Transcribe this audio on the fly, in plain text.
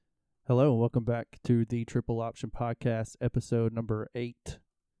Hello and welcome back to the Triple Option Podcast, episode number 8.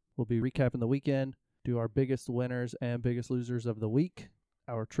 We'll be recapping the weekend, do our biggest winners and biggest losers of the week,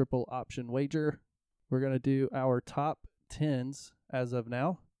 our triple option wager. We're going to do our top 10s as of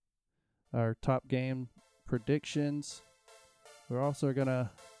now, our top game predictions. We're also going to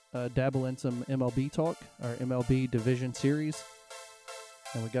dabble in some MLB talk, our MLB division series.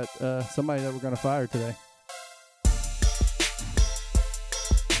 And we got somebody that we're going to fire today.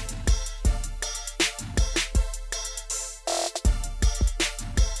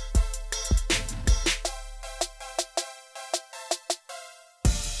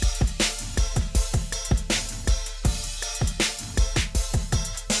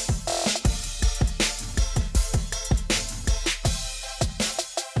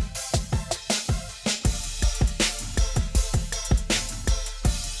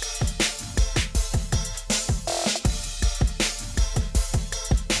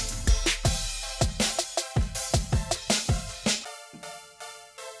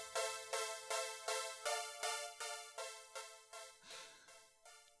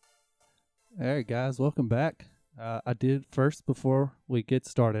 All right, guys, welcome back. Before we get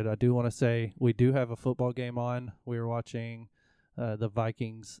started, I do want to say we do have a football game on. We're watching the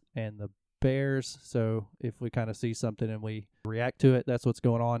Vikings and the Bears, so if we kind of see something and we react to it, that's what's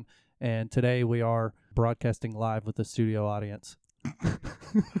going on. And today we are broadcasting live with the studio audience.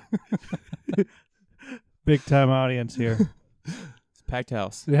 Big time audience here. It's a packed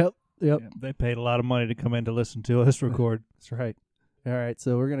house. Yep. Yeah, they paid a lot of money to come in to listen to us record. That's right. All right,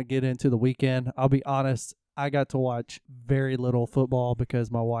 so we're going to get into the weekend. I'll be honest, I got to watch very little football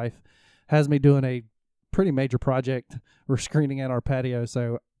because my wife has me doing a pretty major project. We're screening out our patio,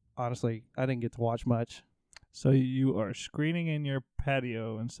 so honestly, I didn't get to watch much. So you are screening in your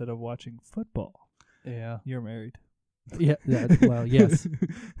patio instead of watching football. Yeah. You're married. Yeah, well, yes.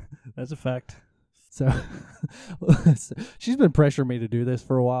 That's a fact. So she's been pressuring me to do this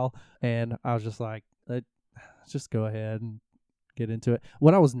for a while, and I was just like, let's just go ahead and get into it.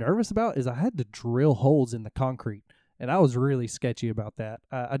 What I was nervous about is I had to drill holes in the concrete, and I was really sketchy about that.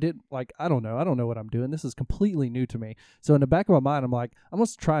 I don't know what I'm doing. This is completely new to me. So in the back of my mind, I'm like, I'm going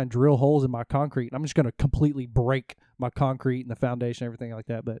to try and drill holes in my concrete, and I'm just going to completely break my concrete and the foundation, everything like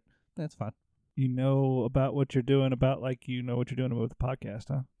that, but that's fine. You know about what you're doing you know what you're doing with the podcast,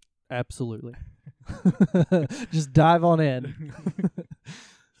 huh? Absolutely. Just dive on in.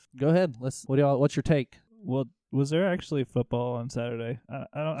 Go ahead. What's your take? Well, was there actually football on Saturday?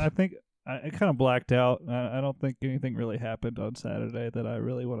 I think I kind of blacked out. I don't think anything really happened on Saturday that I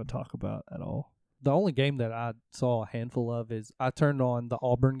really want to talk about at all. The only game that I saw a handful of is I turned on the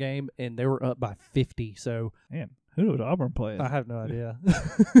Auburn game, and they were up by 50. So, man, who would Auburn play? I have no idea.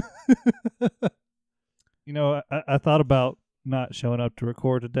 You know, I thought about not showing up to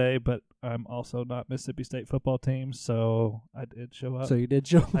record today, but I'm also not Mississippi State football team, so I did show up. So you did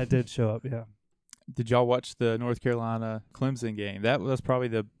show up? I did show up, yeah. Did y'all watch the North Carolina Clemson game? That was probably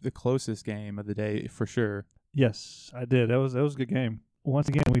the closest game of the day for sure. Yes, I did. That was a good game. Once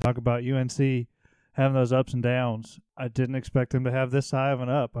again, we talk about UNC having those ups and downs. I didn't expect them to have this high of an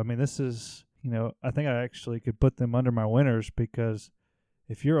up. I mean, this is, I think I actually could put them under my winners, because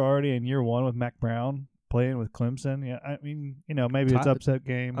if you're already in year one with Mac Brown playing with Clemson, maybe it's upset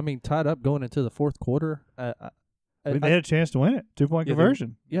game. I mean, tied up going into the fourth quarter. They had a chance to win it. 2-point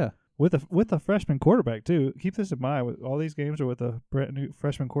conversion. Yeah. With a freshman quarterback, too. Keep this in mind. All these games are with a brand new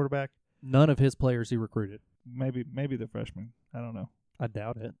freshman quarterback. None of his players he recruited. Maybe the freshman. I don't know. I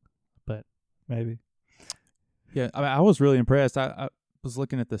doubt it, but maybe. Yeah, I was really impressed. I was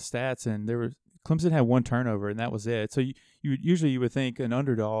looking at the stats, and Clemson had one turnover, and that was it. So you would think an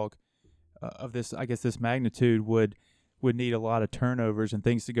underdog of this, I guess, this magnitude would need a lot of turnovers and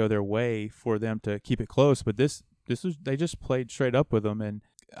things to go their way for them to keep it close. But they just played straight up with them, and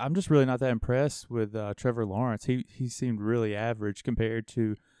I'm just really not that impressed with Trevor Lawrence. He seemed really average compared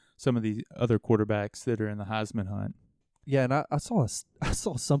to some of these other quarterbacks that are in the Heisman hunt. Yeah, and I saw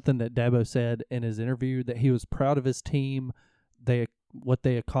something that Dabo said in his interview, that he was proud of his team, what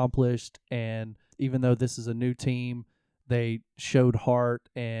they accomplished, and even though this is a new team, they showed heart,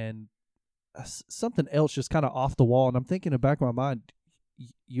 and something else just kind of off the wall. And I'm thinking in the back of my mind,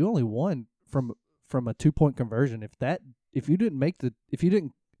 you only won from a 2-point conversion. If you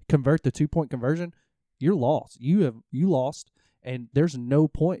didn't convert the 2-point conversion, you're lost. You lost, and there's no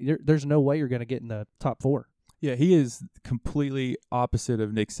point. There's no way you're going to get in the top 4. Yeah, he is completely opposite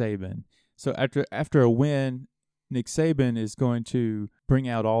of Nick Saban. So after a win, Nick Saban is going to bring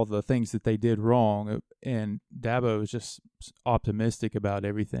out all the things that they did wrong, and Dabo is just optimistic about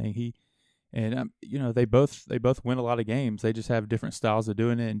everything. And they both win a lot of games. They just have different styles of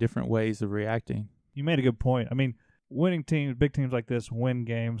doing it and different ways of reacting. You made a good point. I mean, winning teams, big teams like this, win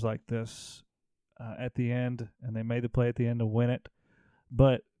games like this at the end, and they made the play at the end to win it.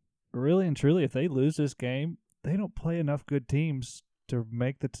 But really and truly, if they lose this game, they don't play enough good teams to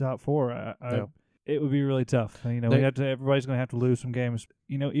make the top four. No. It would be really tough. Everybody's going to have to lose some games.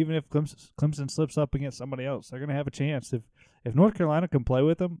 Even if Clemson slips up against somebody else, they're going to have a chance. If North Carolina can play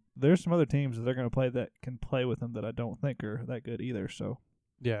with them, there's some other teams that they're going to play that can play with them that I don't think are that good either. So,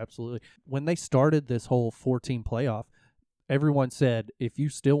 yeah, absolutely. When they started this whole 14 playoff, everyone said, if you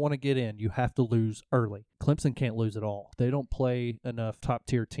still want to get in, you have to lose early. Clemson can't lose at all. They don't play enough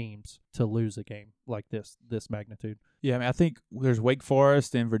top-tier teams to lose a game like this magnitude. Yeah, I mean, I think there's Wake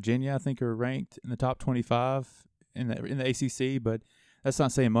Forest and Virginia, I think, are ranked in the top 25 in the ACC, but that's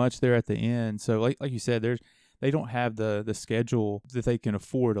not saying much. They're at the end. So, like you said, they don't have the schedule that they can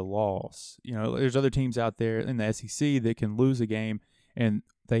afford a loss. There's other teams out there in the SEC that can lose a game, and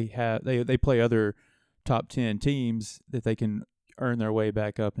they play other top 10 teams that they can earn their way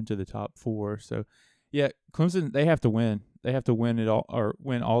back up into the top 4. So, yeah, Clemson, they have to win. They have to win it all or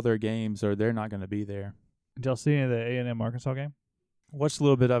win all their games, or they're not going to be there. Did y'all see any of the A&M Arkansas game? Watched a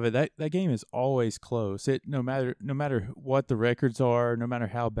little bit of it. That game is always close. No matter what the records are, no matter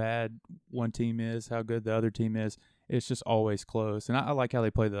how bad one team is, how good the other team is, it's just always close. And I like how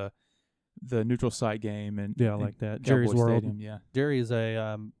they play the neutral site game. And yeah, I like that. Jerry's Jerry's World. Stadium, yeah. Jerry is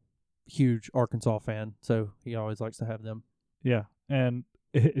a huge Arkansas fan, so he always likes to have them. Yeah, and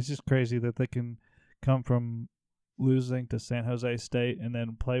it's just crazy that they can come from losing to San Jose State and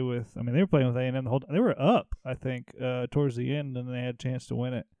then play with. I mean, they were playing with A&M the whole time. They were up, I think, towards the end, and they had a chance to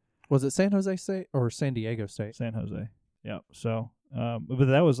win it. Was it San Jose State or San Diego State? San Jose. Yeah. So, but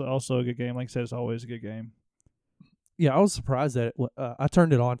that was also a good game. Like I said, it's always a good game. Yeah, I was surprised that I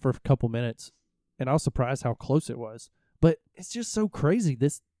turned it on for a couple minutes, and I was surprised how close it was. But it's just so crazy.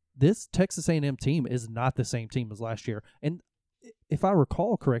 This Texas A&M team is not the same team as last year. And if I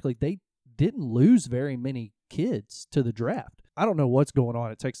recall correctly, they didn't lose very many kids to the draft. I don't know what's going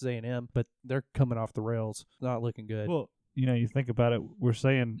on at Texas A&M, but they're coming off the rails. Not looking good. Well, you think about it, we're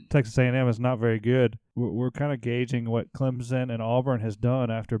saying Texas A&M is not very good. We're kind of gauging what Clemson and Auburn has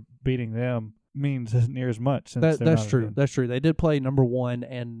done after beating them means as near as much. That's true. That's true. They did play number 1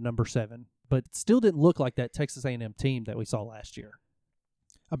 and number 7, but still didn't look like that Texas A&M team that we saw last year.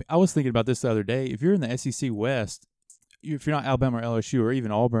 I mean, I was thinking about this the other day. If you're in the SEC West, if you're not Alabama or LSU or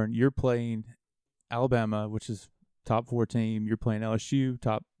even Auburn, you're playing Alabama, which is top 4 team. You're playing LSU,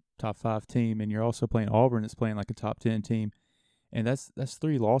 top 5 team, and you're also playing Auburn, that's playing like a top 10 team. And that's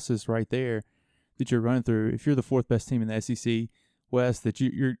 3 losses right there that you're running through. If you're the 4th best team in the SEC West, that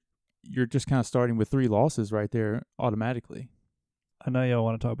you're just kind of starting with 3 losses right there automatically. I know y'all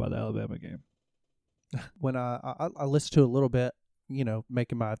want to talk about the Alabama game. When I listened to a little bit,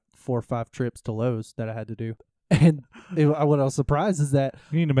 making my 4 or 5 trips to Lowe's that I had to do. And what I was surprised is that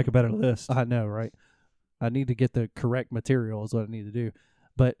you need to make a better list. I know, right? I need to get the correct material is what I need to do.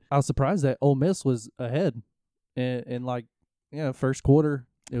 But I was surprised that Ole Miss was ahead in first quarter.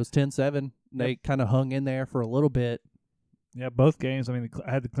 It was 10-7. They kind of hung in there for a little bit. Yeah, both games. I mean,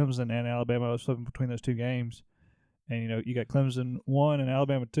 I had the Clemson and Alabama. I was flipping between those 2 games. And, you got Clemson 1 and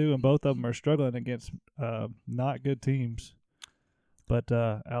Alabama 2, and both of them are struggling against not good teams. But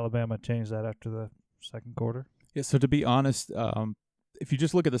Alabama changed that after the second quarter. Yeah, so to be honest, if you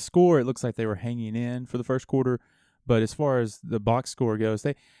just look at the score, it looks like they were hanging in for the first quarter. But as far as the box score goes,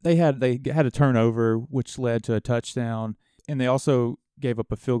 they had a turnover, which led to a touchdown, and they also gave up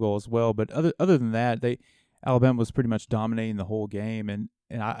a field goal as well. But other than that, Alabama was pretty much dominating the whole game, and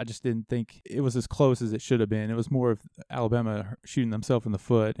I just didn't think it was as close as it should have been. It was more of Alabama shooting themselves in the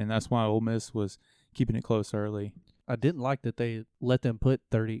foot, and that's why Ole Miss was keeping it close early. I didn't like that they let them put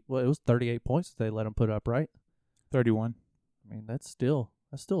 30. Well, it was 38 points that they let them put up, right? 31. I mean, that's still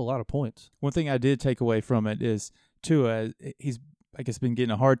a lot of points. One thing I did take away from it is Tua. He's, I guess, been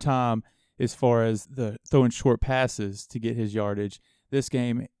getting a hard time as far as the throwing short passes to get his yardage. This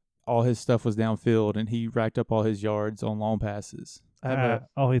game, all his stuff was downfield, and he racked up all his yards on long passes.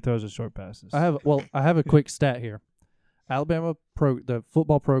 All he throws is short passes. I have a quick stat here. Alabama the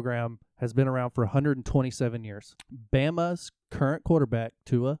football program has been around for 127 years. Bama's current quarterback,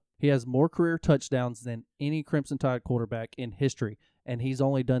 Tua, he has more career touchdowns than any Crimson Tide quarterback in history, and he's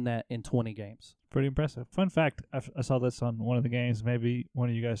only done that in 20 games. Pretty impressive. Fun fact, I saw this on one of the games. Maybe one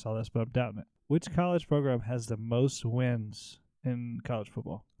of you guys saw this, but I'm doubting it. Which college program has the most wins in college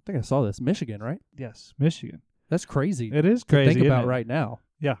football? I think I saw this. Michigan, right? Yes, Michigan. That's crazy. It is crazy to think about right now.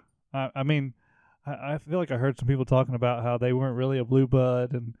 Yeah. I mean, I feel like I heard some people talking about how they weren't really a blue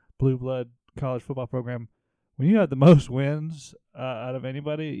blood college football program, when you have the most wins out of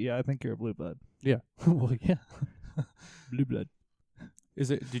anybody, yeah, I think you're a blue blood. Yeah. Well, yeah. Blue blood.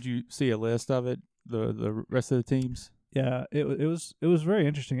 Did you see a list of it? The rest of the teams? Yeah, it was very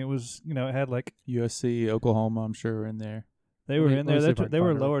interesting. It was, it had like USC, Oklahoma, I'm sure, were in there. they were in let me see there. if I can They were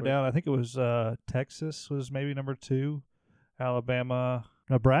find it real lower quick. down. I think it was Texas was maybe number 2, Alabama,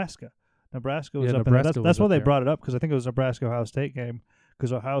 Nebraska. Nebraska was Yeah, up in there. Nebraska That's was why up they there. brought it up, because I think it was Nebraska-Ohio State game,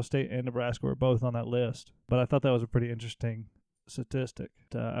 because Ohio State and Nebraska were both on that list. But I thought that was a pretty interesting statistic.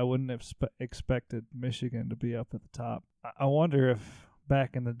 I wouldn't have expected Michigan to be up at the top. I wonder if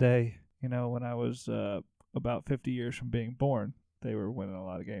back in the day, when I was about 50 years from being born, they were winning a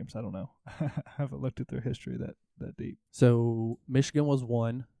lot of games. I don't know. I haven't looked at their history that deep. So Michigan was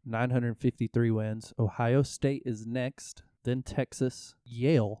 953 wins. Ohio State is next, then Texas.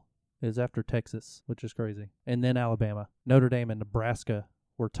 Yale is after Texas, which is crazy. And then Alabama. Notre Dame and Nebraska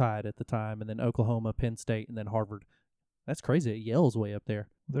were tied at the time, and then Oklahoma, Penn State, and then Harvard. That's crazy. Yale's way up there.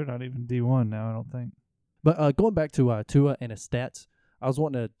 They're not even D1 now, I don't think. But going back to Tua and his stats, I was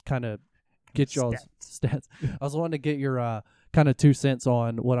wanting to kind of get y'all's stats. I was wanting to get your kind of 2 cents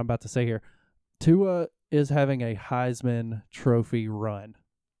on what I'm about to say here. Tua is having a Heisman Trophy run.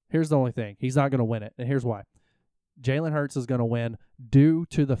 Here's the only thing. He's not going to win it, and here's why. Jalen Hurts is going to win due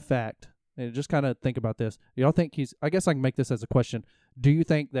to the fact, and just kind of think about this. Y'all think I guess I can make this as a question. Do you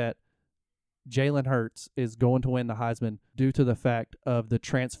think that Jalen Hurts is going to win the Heisman due to the fact of the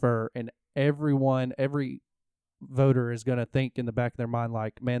transfer, and every voter is going to think in the back of their mind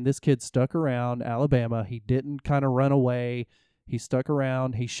like, man, this kid stuck around Alabama. He didn't kind of run away. He stuck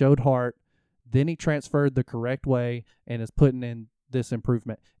around. He showed heart. Then he transferred the correct way and is putting in this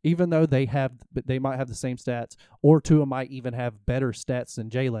improvement. Even though they might have the same stats, or Tua might even have better stats than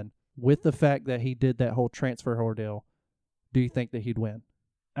Jalen, with the fact that he did that whole transfer ordeal, do you think that he'd win?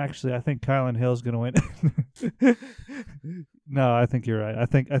 Actually, I think Kylan Hill's going to win. No, I think you're right. I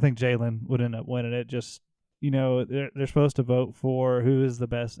think Jalen would end up winning it. Just, they're supposed to vote for who is the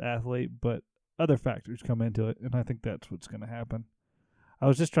best athlete, but other factors come into it, and I think that's what's going to happen. I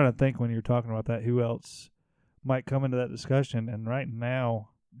was just trying to think when you were talking about that, who else might come into that discussion, and right now,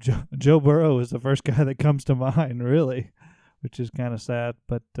 Joe Burrow is the first guy that comes to mind, really, which is kind of sad.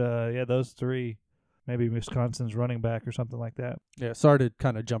 But, yeah, those three, maybe Wisconsin's running back or something like that. Yeah, sorry to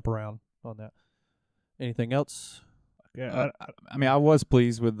kind of jump around on that. Anything else? Yeah, I mean, I was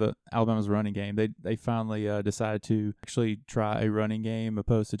pleased with the Alabama's running game. They finally decided to actually try a running game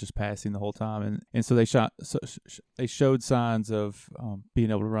opposed to just passing the whole time, and so they showed signs of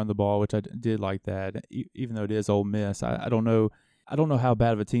being able to run the ball, which I did like that. Even though it is Ole Miss, I don't know how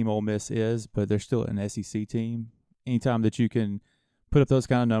bad of a team Ole Miss is, but they're still an SEC team. Anytime that you can put up those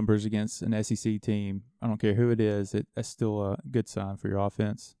kind of numbers against an SEC team, I don't care who it is, that's still a good sign for your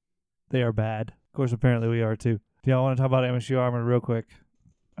offense. they are bad. Of course, apparently we are too. Do y'all want to talk about MSU Auburn real quick?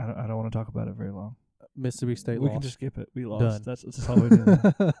 I don't want to talk about it very long. Mississippi State We lost. can just skip it. We lost. Done. That's all we do.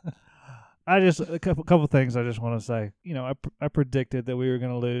 A couple things I just want to say. I predicted that we were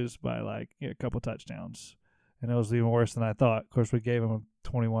going to lose by a couple touchdowns, and it was even worse than I thought. Of course, we gave them a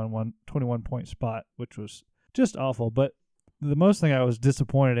 21 point spot, which was just awful. But the most thing I was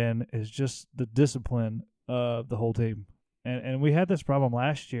disappointed in is just the discipline of the whole team. And we had this problem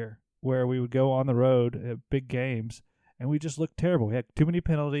last year where we would go on the road at big games, and we just looked terrible. We had too many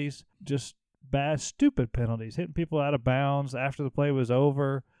penalties, just bad, stupid penalties, hitting people out of bounds after the play was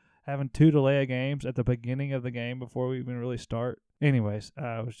over, having 2 delay games at the beginning of the game before we even really start. Anyways,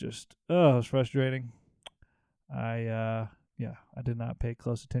 it was frustrating. I did not pay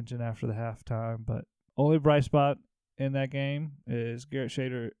close attention after the halftime, but only bright spot in that game is Garrett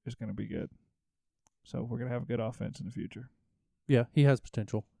Shader is going to be good. So we're going to have a good offense in the future. Yeah, he has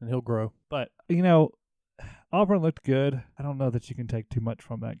potential, and he'll grow. But, Auburn looked good. I don't know that you can take too much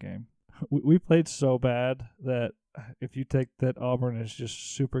from that game. We played so bad that if you take that Auburn is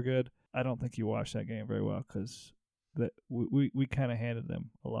just super good, I don't think you watched that game very well because we kind of handed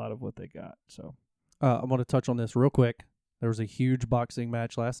them a lot of what they got. So I'm going to touch on this real quick. There was a huge boxing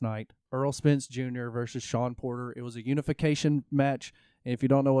match last night. Earl Spence Jr. versus Sean Porter. It was a unification match. And if you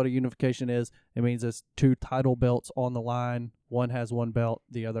don't know what a unification is, it means it's 2 title belts on the line. One has one belt.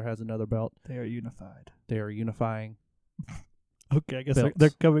 The other has another belt. they are unified. They are unifying. Okay, I guess Belts.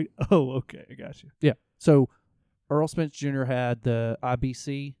 they're coming. Oh, okay, I got you. Yeah. So Earl Spence Jr. had the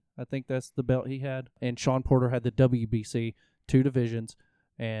IBC. I think that's the belt he had. And Sean Porter had the WBC, 2 divisions.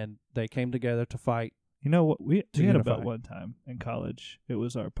 And they came together to fight. You know what? We had a unify. belt one time in college. It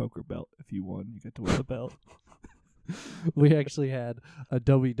was our poker belt. If you won, you get to wear the belt. We actually had a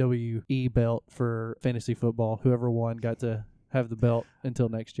WWE belt for fantasy football. Whoever won got to have the belt until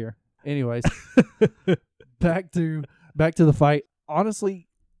next year. Anyways, back to the fight. Honestly,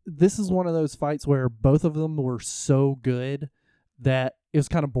 this is one of those fights where both of them were so good that it was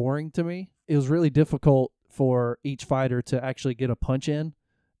kind of boring to me. It was really difficult for each fighter to actually get a punch in.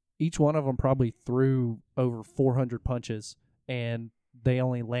 Each one of them probably threw over 400 punches, and they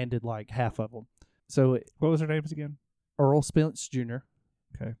only landed like half of them. So What was their names again? Earl Spence Jr.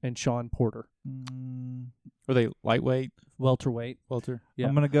 Okay. and Sean Porter. Were they lightweight, Welterweight. welter? Yeah.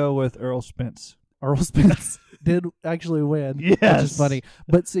 I'm going to go with Earl Spence. Earl Spence did actually win, which Yes. is funny.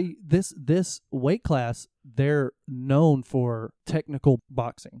 But see, this weight class, they're known for technical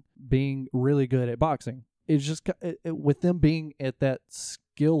boxing, being really good at boxing. It's just with them being at that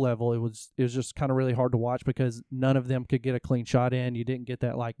skill level, it was just kind of really hard to watch because none of them could get a clean shot in. You didn't get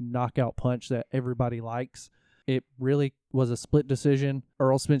that like knockout punch that everybody likes. It really was a split decision.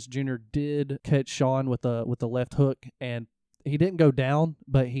 Earl Spence Jr. did catch Sean with a left hook, and he didn't go down,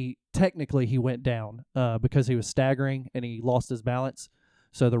 but he went down because he was staggering and he lost his balance.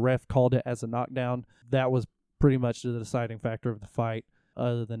 So the ref called it as a knockdown. That was pretty much the deciding factor of the fight.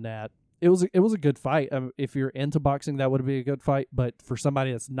 Other than that, it was a good fight. If you're into boxing, that would be a good fight. But for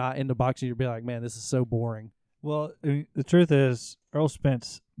somebody that's not into boxing, you'd be like, man, this is so boring. Well, the truth is, Earl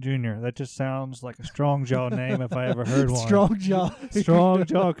Spence Jr., that just sounds like a strong jaw name if I ever heard one. Strong jaw. Strong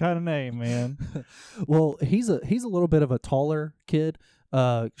jaw kind of name, man. Well, he's a little bit of a taller kid.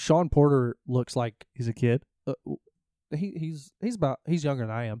 Sean Porter looks like He's a kid. he's younger than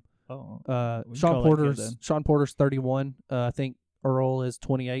I am. Oh. we can Sean call that kid then. Porter's 31. I think Earl is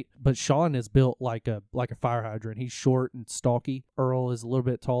 28, but Sean is built like a fire hydrant. He's short and stocky. Earl is a little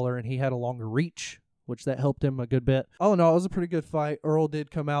bit taller, and he had a longer reach, which that helped him a good bit. Oh no, it was a pretty good fight. Earl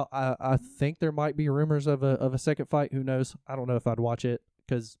did come out. I think there might be rumors of a second fight. Who knows? I don't know if I'd watch it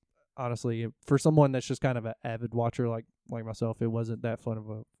because honestly, for someone that's just kind of an avid watcher like myself, it wasn't that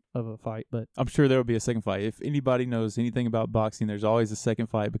fun of a fight. But I'm sure there will be a second fight. If anybody knows anything about boxing, there's always a second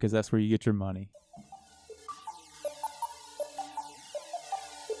fight because that's where you get your money.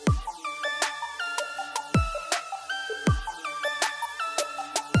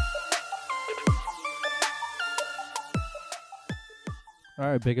 all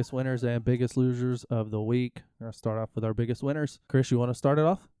right, biggest winners and biggest losers of the week. We're gonna start off with our biggest winners. Chris, you want to start it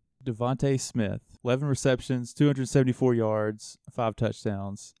off? Devontae Smith, 11 receptions, 274 yards, 5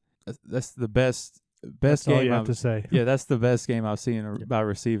 touchdowns. That's the best That's all game you have I've to say. Yeah, that's the best game I've seen by a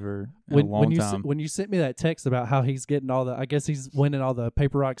receiver in a long time. When you sent me that text about how he's getting I guess he's winning all the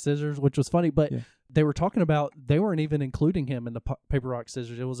paper, rock, scissors, which was funny, but they were talking about they weren't even including him in the paper, rock,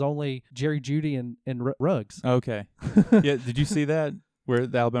 scissors. It was only Jerry Jeudy and Ruggs. Okay. Yeah, did you see that where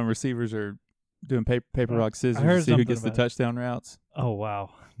the Alabama receivers are doing paper, rock, scissors to see who gets the touchdown routes? Oh,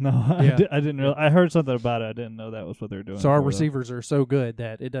 wow. No, Yeah. I didn't realize. I heard something about it. I didn't know that was what they were doing. So our for them. receivers are so good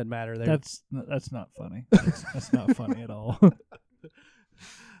that it doesn't matter. That's not funny. That's not funny at all.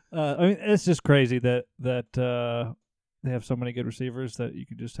 I mean, it's just crazy that they have so many good receivers that you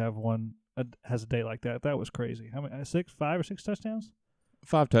could just have one has a day like that. That was crazy. How many? 5 or 6 touchdowns?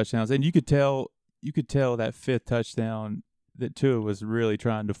 5 touchdowns, and you could tell that 5th touchdown that Tua was really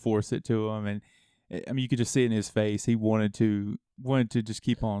trying to force it to him, and I mean you could just see it in his face. He wanted to just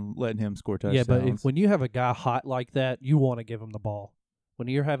keep on letting him score touchdowns. Yeah, but when you have a guy hot like that, you want to give him the ball. When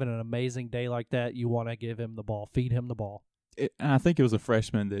you're having an amazing day like that, you want to give him the ball, feed him the ball. And I think it was a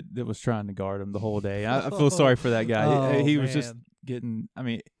freshman that was trying to guard him the whole day. I feel sorry for that guy. He was just getting. I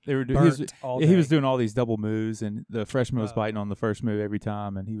mean, they were doing. He was doing all these double moves, and the freshman was biting on the first move every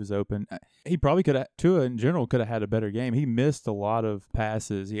time, and he was open. He probably could have. Tua in general could have had a better game. He missed a lot of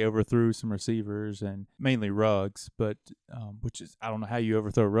passes. He overthrew some receivers and mainly Ruggs, but which is I don't know how you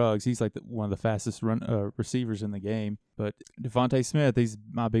overthrow Ruggs. He's like one of the fastest receivers in the game. But Devontae Smith, he's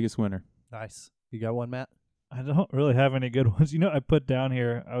my biggest winner. Nice. You got one, Matt? I don't really have any good ones. You know, I put down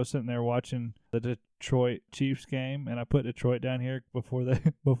here, I was sitting there watching the Detroit Chiefs game, and I put Detroit down here before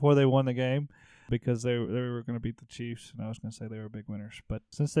they won the game because they were going to beat the Chiefs, and I was going to say they were big winners. But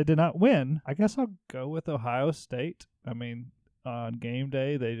since they did not win, I guess I'll go with Ohio State. I mean, on game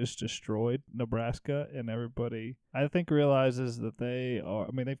day, they just destroyed Nebraska, and everybody, I think, realizes that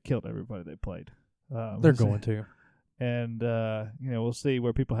they've killed everybody they played. They're going to. And, we'll see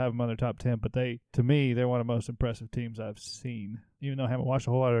where people have them on their top 10. But to me, they're one of the most impressive teams I've seen. Even though I haven't watched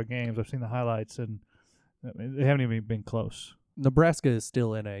a whole lot of their games, I've seen the highlights, and they haven't even been close. Nebraska is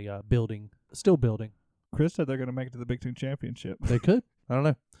still in a still building. Chris said they're going to make it to the Big Ten Championship. They could. I don't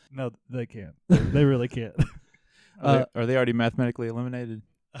know. No, they can't. They really can't. Are they already mathematically eliminated?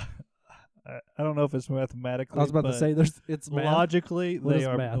 I don't know if it's mathematically. I was about to say it's math. Logically, they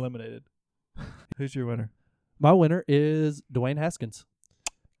are math? eliminated. Who's your winner? My winner is Dwayne Haskins.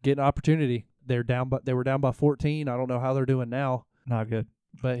 getting opportunity. They were down by 14. I don't know how they're doing now, Not good.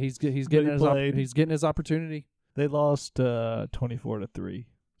 but he's getting he getting his opportunity. They lost 24-3.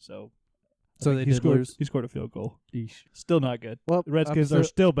 So They did scored, lose. He scored a field goal. Eesh. Still not good. Well, The Redskins are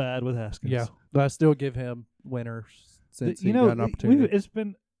still bad with Haskins. Yeah, but I still give him winners since he you know, got an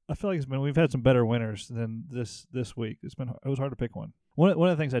opportunity. I feel like we've had some better winners than this week. It was hard to pick one. One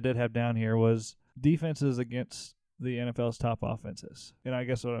of the things I did have down here was defenses against the NFL's top offenses. And I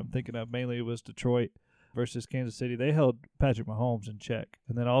guess what I'm thinking of mainly was Detroit versus Kansas City. They held Patrick Mahomes in check.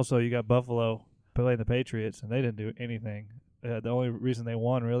 And then also you got Buffalo playing the Patriots, and they didn't do anything. The only reason they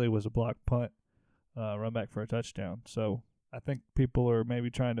won really was a blocked punt, run back for a touchdown. So I think people are maybe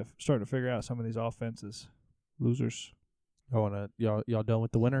trying to start to figure out some of these offenses. Losers. Y'all done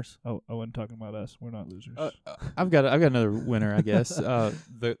with the winners? Oh, I wasn't talking about us. We're not losers. I've got another winner, I guess.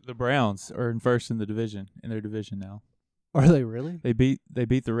 The Browns are in first in their division now. Are they really? They beat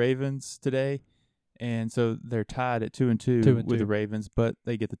the Ravens today, and so they're tied at 2-2 with the Ravens. But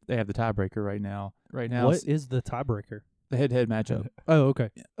they have the tiebreaker right now. Right now, what is the tiebreaker? The head-to-head matchup. Oh, okay.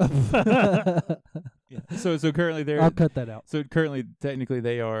 Yeah. So currently they're. I'll cut that out. So currently, technically,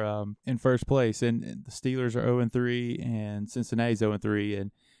 they are in first place, and the Steelers are 0-3, and Cincinnati's 0-3,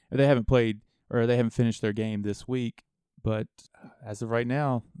 and they haven't played or they haven't finished their game this week. But as of right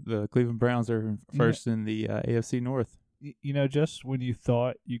now, the Cleveland Browns are first in the AFC North. You know, just when you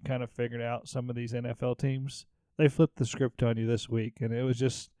thought you kind of figured out some of these NFL teams, they flipped the script on you this week, and it was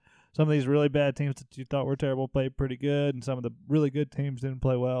just some of these really bad teams that you thought were terrible played pretty good, and some of the really good teams didn't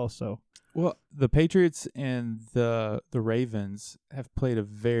play well. So. Well, the Patriots and the Ravens have played a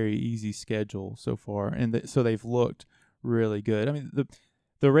very easy schedule so far, and so they've looked really good. I mean,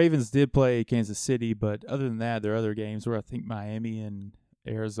 the Ravens did play Kansas City, but other than that, their other games were, I think, Miami and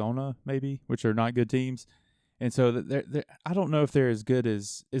Arizona, maybe, which are not good teams. And so they're I don't know if they're as good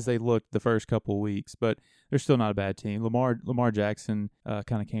as they looked the first couple of weeks, but they're still not a bad team. Lamar Jackson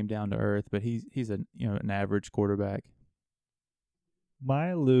kind of came down to earth, but he's an average quarterback.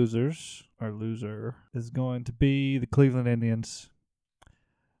 My loser is going to be the Cleveland Indians.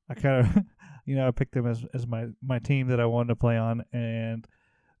 I kind of, I picked them as my team that I wanted to play on, and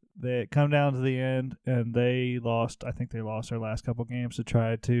they come down to the end, and they lost. I think they lost their last couple games to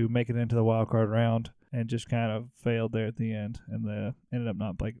try to make it into the wild card round, and just kind of failed there at the end, and they ended up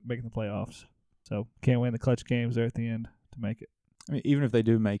not making the playoffs. So can't win the clutch games there at the end to make it. I mean, even if they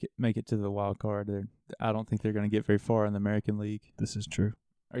do make it to the wild card, I don't think they're going to get very far in the American League. This is true.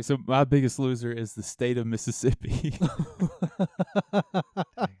 All right, so my biggest loser is the state of Mississippi.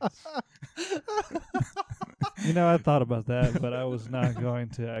 I thought about that, but I was not going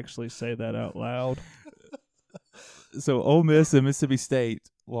to actually say that out loud. So Ole Miss and Mississippi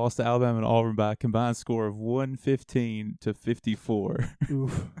State lost to Alabama and Auburn by a combined score of 115-54.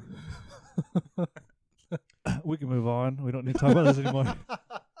 Oof. We can move on. We don't need to talk about this anymore.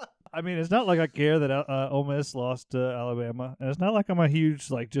 I mean, it's not like I care that Ole Miss lost to Alabama, and it's not like I'm a huge,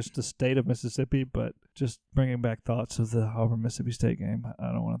 just the state of Mississippi, but just bringing back thoughts of the Auburn-Mississippi State game.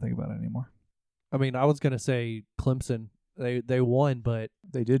 I don't want to think about it anymore. I mean, I was going to say Clemson. They won, but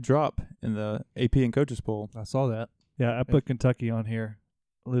they did drop in the AP and Coaches Poll. I saw that. Yeah, I put Kentucky on here,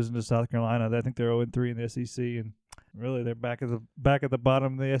 losing to South Carolina. I think they're 0-3 in the SEC, and really they're back at the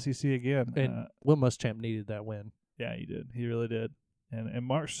bottom of the SEC again. And Will Muschamp needed that win. Yeah, he did. He really did. And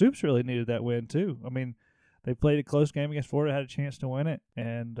Mark Stoops really needed that win too. I mean, they played a close game against Florida, had a chance to win it,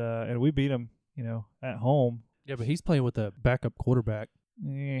 and we beat them, at home. Yeah, but he's playing with a backup quarterback.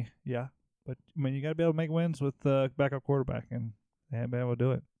 Yeah, but I mean, you got to be able to make wins with backup quarterback, and they haven't been able to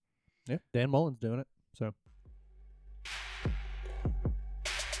do it. Yeah, Dan Mullen's doing it. So.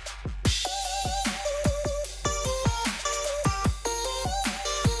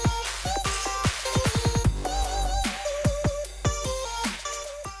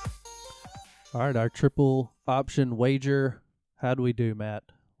 All right, our triple option wager. How do we do, Matt?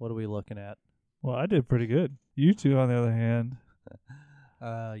 What are we looking at? Well, I did pretty good. You two, on the other hand,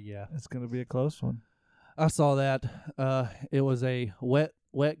 yeah, it's going to be a close one. I saw that. It was a wet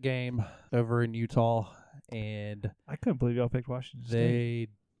game over in Utah, and I couldn't believe y'all picked Washington State. They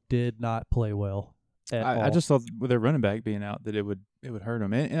did not play well at all. I just thought with their running back being out that it would hurt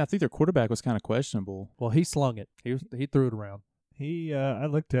them, and I think their quarterback was kind of questionable. Well, he slung it. He threw it around. I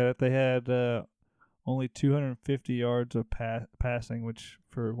looked at it. They had only 250 yards of passing, which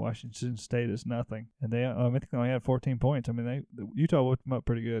for Washington State is nothing. And I think they only had 14 points. I mean, Utah whipped them up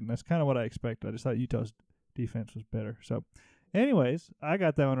pretty good, and that's kind of what I expected. I just thought Utah's defense was better. So, anyways, I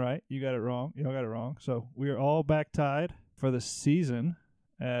got that one right. You got it wrong. Y'all got it wrong. So we are all back tied for the season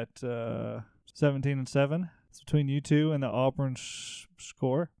at 17-7. It's between you two and the Auburn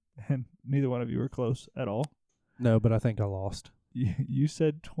score, and neither one of you were close at all. No, but I think I lost. You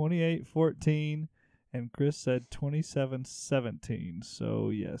said 28-14, and Chris said 27-17. So,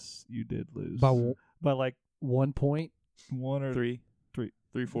 yes, you did lose. By like 1 point? 1 or 3,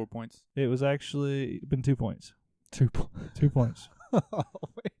 4 points. It was actually been 2 points. 2 points. 2 points. Oh,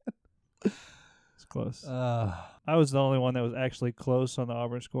 man. It's close. I was the only one that was actually close on the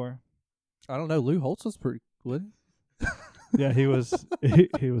Auburn score. I don't know. Lou Holtz was pretty good. Yeah, he was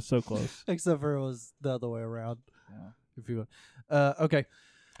he was so close. Except for it was the other way around. Yeah. If you want. Okay.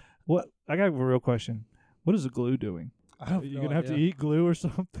 What? I got a real question. What is the glue doing? Are you gonna have to eat glue or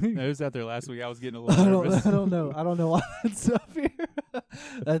something? No, it was out there last week. I was getting a little nervous. I don't know. I don't know why that's up here.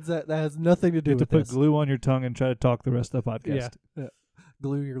 That has nothing to do You have with to put this. glue on your tongue and try to talk the rest of the podcast. Yeah.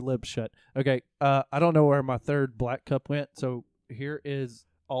 Glue your lips shut. Okay. I don't know where my third black cup went. So here is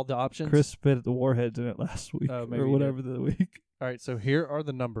all the options. Chris spit at the Warheads in it last week Maybe or he whatever the week. All right, so here are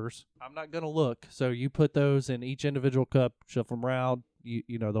the numbers. I'm not going to look. So you put those in each individual cup, shuffle them around.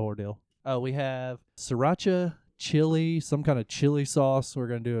 You know the ordeal. We have sriracha, chili, some kind of chili sauce. We're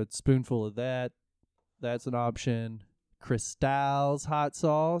going to do a spoonful of that. That's an option. Cristal's hot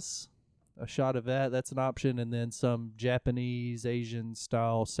sauce, a shot of that. That's an option. And then some Japanese,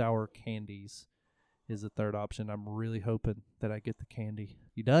 Asian-style sour candies is the third option. I'm really hoping that I get the candy.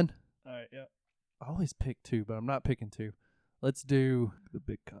 You done? All right, yeah. I always pick 2, but I'm not picking 2. Let's do the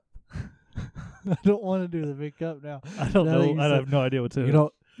big cup. I don't want to do the big cup now. I don't know. I have no idea what's in it. You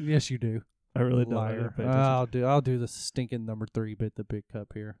don't. Yes, you do. I really don't. Liar. I'll do the stinking number 3 bit, the big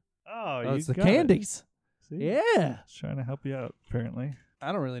cup here. Oh, It's the candies. See? Yeah. Just trying to help you out, apparently.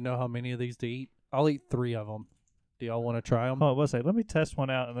 I don't really know how many of these to eat. I'll eat 3 of them. Do y'all want to try them? Oh, let me test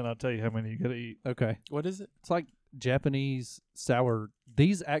one out, and then I'll tell you how many you gotta eat. Okay. What is it? It's like Japanese sour.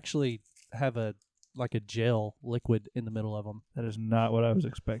 These actually have a gel liquid in the middle of them. That is not what I was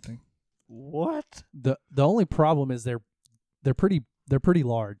expecting. What? The only problem is they're pretty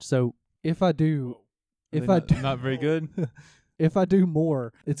large. So if I do not very good. If I do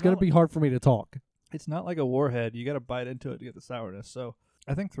more, it's going to be hard for me to talk. It's not like a Warhead. You got to bite into it to get the sourness. So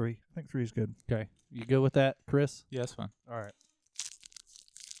I think 3. I think 3 is good. Okay. You good with that, Chris? Yeah, that's fine. All right.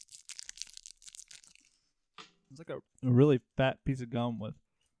 It's like a really fat piece of gum with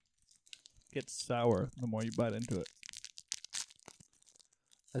gets sour the more you bite into it.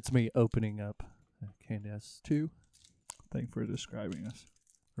 That's me opening up candy. That's 2. Thank you for describing us.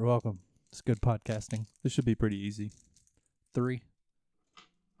 You're welcome. It's good podcasting. This should be pretty easy. 3.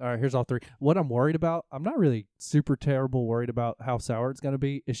 All right, here's all 3. What I'm worried about, I'm not really super terrible worried about how sour it's going to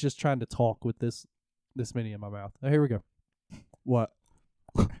be. It's just trying to talk with this many in my mouth. Oh, here we go. What?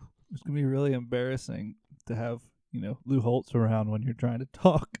 It's going to be really embarrassing to have, Lou Holtz around when you're trying to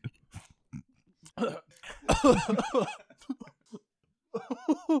talk. I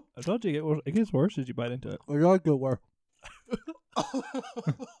told you it gets worse as you bite into it. I gotta go where?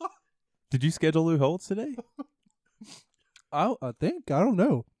 Did you schedule Lou Holtz today? I think. I don't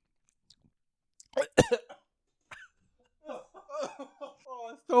know. It's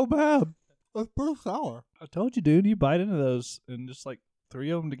so bad. It's pretty sour. I told you, dude. You bite into those and just like 3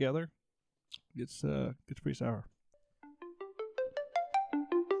 of them together, gets pretty sour.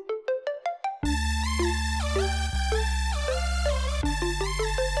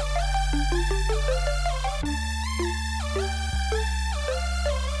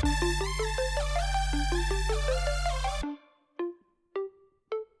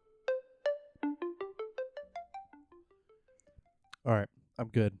 All right, I'm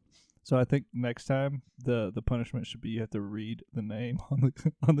good. So I think next time the punishment should be you have to read the name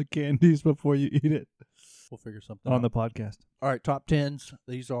on the candies before you eat it. We'll figure something on out. the podcast. All right, top 10s.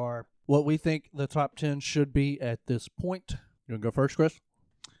 These are what we think the top 10 should be at this point. You want to go first, Chris?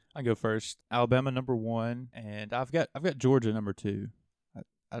 I go first. Alabama number 1, and I've got Georgia number 2.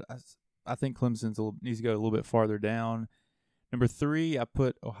 I think Clemson's needs to go a little bit farther down. Number 3, I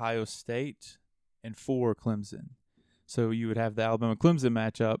put Ohio State, and 4 Clemson. So you would have the Alabama-Clemson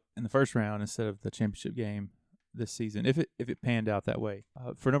matchup in the first round instead of the championship game this season, if it panned out that way.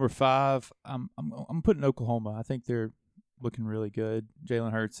 For number 5, I'm putting Oklahoma. I think they're looking really good.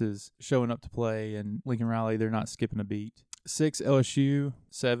 Jalen Hurts is showing up to play, and Lincoln Riley, they're not skipping a beat. 6, LSU.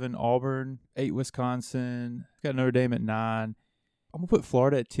 7, Auburn. 8, Wisconsin. Got Notre Dame at 9. I'm gonna put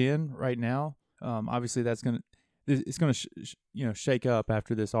Florida at 10 right now. Obviously, it's gonna shake up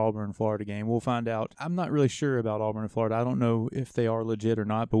after this Auburn-Florida game. We'll find out. I'm not really sure about Auburn and Florida. I don't know if they are legit or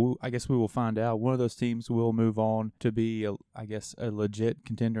not, but I guess we will find out. One of those teams will move on to be, a legit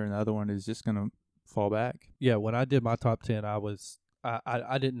contender, and the other one is just gonna fall back. Yeah, when I did my top 10,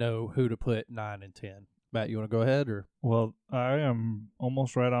 I didn't know who to put 9 and 10. Matt, you want to go ahead or? Well, I am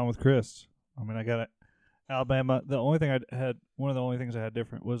almost right on with Chris. I mean, I got Alabama. One of the only things I had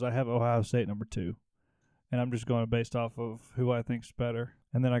different was I have Ohio State number 2, and I'm just going based off of who I think's better.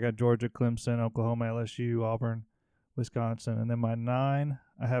 And then I got Georgia, Clemson, Oklahoma, LSU, Auburn, Wisconsin, and then my 9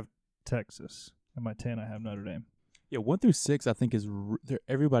 I have Texas, and my 10 I have Notre Dame. Yeah, 1 through 6 I think is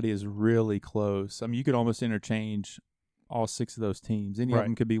everybody is really close. I mean, you could almost interchange all 6 of those teams. Any of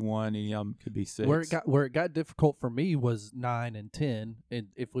them could be 1, any of them could be 6. Where it got difficult for me was 9 and 10, and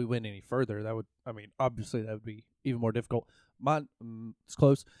if we went any further, obviously that would be even more difficult. Mine, it's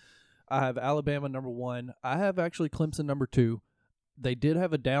close. I have Alabama number 1. I have actually Clemson number 2. They did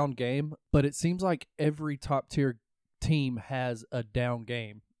have a down game, but it seems like every top-tier team has a down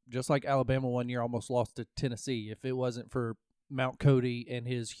game. Just like Alabama one year almost lost to Tennessee. If it wasn't for Mount Cody and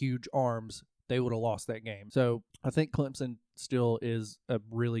his huge arms, they would have lost that game. So I think Clemson still is a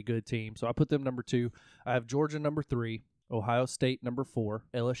really good team. So I put them number 2. I have Georgia number 3, Ohio State number 4,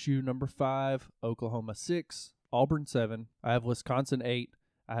 LSU number 5, Oklahoma 6, Auburn 7. I have Wisconsin 8.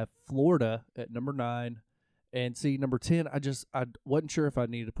 I have Florida at number 9. And see, number 10, I wasn't sure if I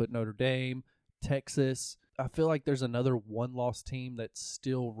needed to put Notre Dame, Texas. I feel like there's another one-loss team that's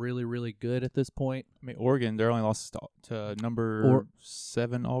still really, really good at this point. I mean, Oregon, they're only lost to number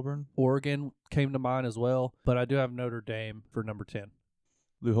 7 Auburn. Oregon came to mind as well, but I do have Notre Dame for number 10.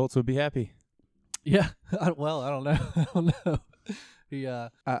 Lou Holtz would be happy. Yeah, I don't know. I don't know.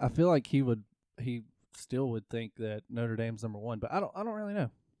 I feel like he still would think that Notre Dame's number 1, but I don't really know.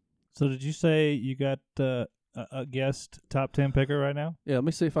 So did you say you got a guest top 10 picker right now? Yeah, let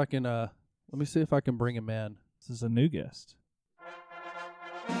me see if I can bring him in. This is a new guest.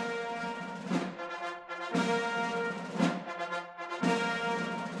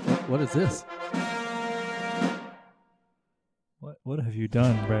 What is this? What have you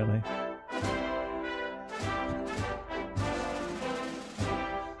done, Bradley?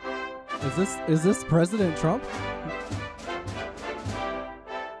 Is this President Trump?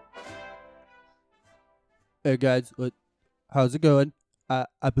 Hey guys, how's it going?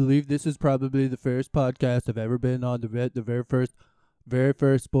 I believe this is probably the first podcast I've ever been on, the very first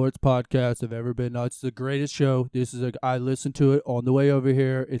sports podcast I've ever been on. It's the greatest show. I listened to it on the way over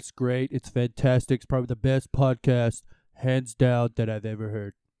here. It's great. It's fantastic. It's probably the best podcast, hands down, that I've ever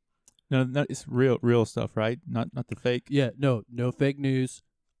heard. No, it's real stuff, right? Not the fake. Yeah, no fake news.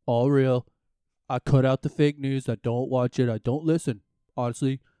 All real. I cut out the fake news. I don't watch it. I don't listen.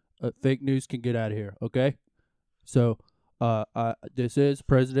 Honestly, fake news can get out of here, okay? So, this is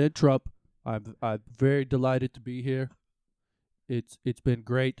President Trump. I'm very delighted to be here. It's been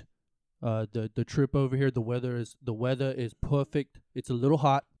great. The trip over here, the weather is perfect. It's a little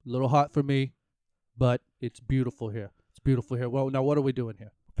hot for me, but it's beautiful here. Well, now what are we doing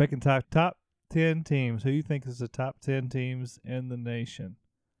here? Picking top 10 teams. Who do you think is the top 10 teams in the nation?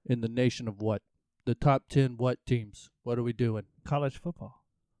 In the nation of what? The top 10 what teams? What are we doing? College football.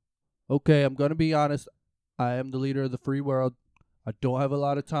 Okay, I'm going to be honest. I am the leader of the free world. I don't have a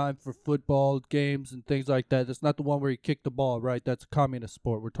lot of time for football games and things like that. That's not the one where you kick the ball, right? That's a communist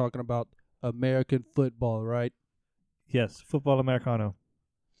sport. We're talking about American football, right? Yes, football Americano.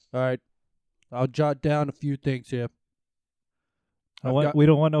 All right. I'll jot down a few things here. We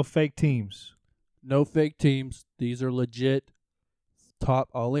don't want no fake teams. No fake teams. These are legit top.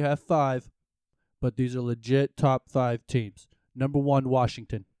 I only have 5, but these are legit top 5 teams. Number 1,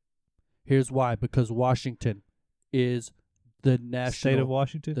 Washington. Here's why. Because Washington is the national... State of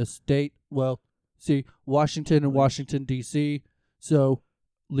Washington? The state... Well, see, Washington and Washington, D.C., so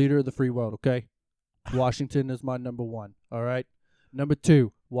leader of the free world, okay? Washington is my number 1, all right? Number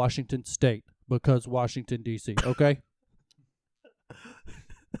 2, Washington State, because Washington, D.C., okay?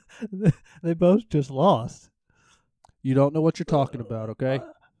 They both just lost. You don't know what you're talking about, okay?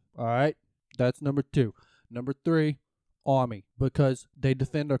 All right? That's number 2. Number 3, Army, because they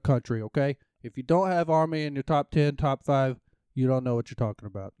defend our country, okay? If you don't have Army in your top 10, top 5, you don't know what you're talking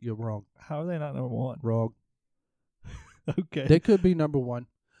about. You're wrong. How are they not number 1? Wrong. Okay. They could be number 1.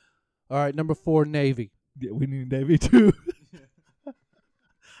 All right, number 4, Navy. Yeah, we need Navy too.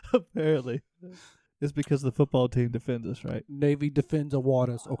 Apparently. It's because the football team defends us, right? Navy defends our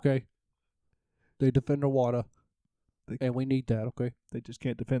waters, okay? They defend our water, and we need that, okay? They just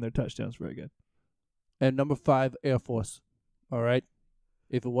can't defend their touchdowns very good. And number 5, Air Force, all right?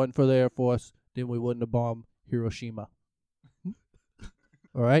 If it wasn't for the Air Force, then we wouldn't have bombed Hiroshima.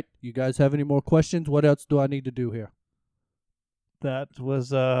 All right? You guys have any more questions? What else do I need to do here? That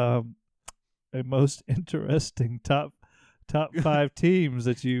was a most interesting top 5 teams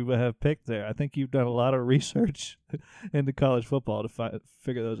that you have picked there. I think you've done a lot of research into college football to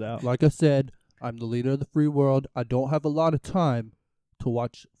figure those out. Like I said, I'm the leader of the free world. I don't have a lot of time to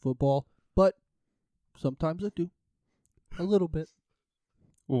watch football, but sometimes I do. A little bit.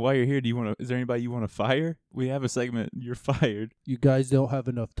 Well, while you're here, is there anybody you want to fire? We have a segment, You're Fired. You guys don't have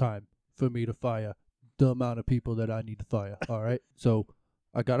enough time for me to fire the amount of people that I need to fire, all right? So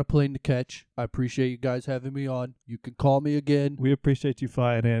I got a plane to catch. I appreciate you guys having me on. You can call me again. We appreciate you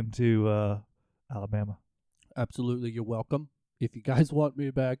flying in to Alabama. Absolutely, you're welcome. If you guys want me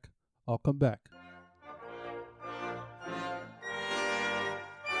back, I'll come back.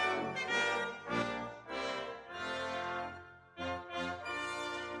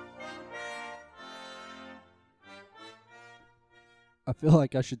 I feel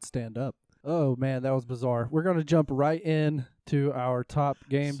like I should stand up. Oh, man, that was bizarre. We're going to jump right in to our top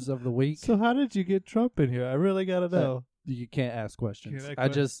games of the week. So how did you get Trump in here? I really got to know. You can't ask questions. You I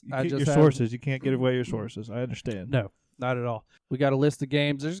just your have sources. You can't give away your sources. I understand. No, not at all. We got a list of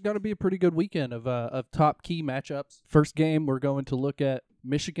games. There's going to be a pretty good weekend of top key matchups. First game, we're going to look at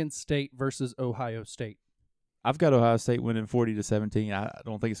Michigan State versus Ohio State. I've got Ohio State winning 40-17. I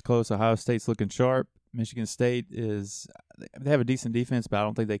don't think it's close. Ohio State's looking sharp. Michigan State they have a decent defense, but I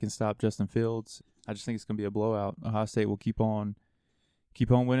don't think they can stop Justin Fields. I just think it's going to be a blowout. Ohio State will keep on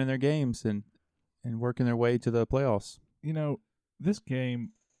winning their games and working their way to the playoffs. You know, this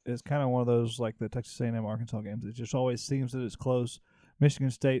game is kind of one of those like the Texas A&M Arkansas games. It just always seems that it's close.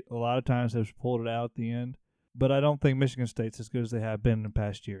 Michigan State a lot of times has pulled it out at the end, but I don't think Michigan State's as good as they have been in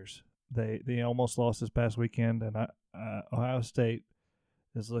past years. They almost lost this past weekend, and Ohio State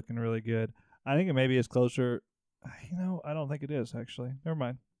is looking really good. I think it maybe is closer. I don't think it is, actually. Never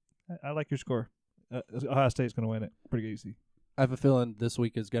mind. I like your score. Ohio State's going to win it pretty easy. I have a feeling this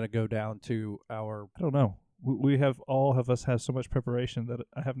week is going to go down to our... I don't know. We have all of us have so much preparation that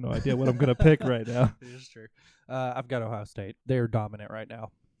I have no idea what I'm going to pick right now. It is true. I've got Ohio State. They're dominant right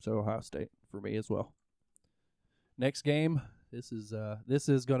now, so Ohio State for me as well. Next game, this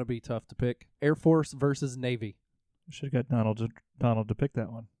is going to be tough to pick. Air Force versus Navy. Should have got Donald to pick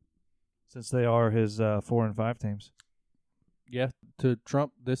that one, since they are his 4 and 5 teams. Yeah, to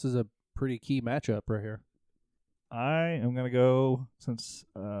Trump, this is a pretty key matchup right here. I am going to go, since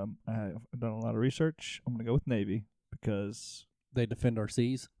I've done a lot of research, I'm going to go with Navy because they defend our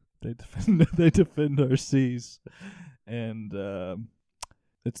seas. They defend our seas, and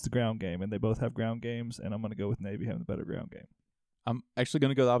it's the ground game, and they both have ground games, and I'm going to go with Navy having the better ground game. I'm actually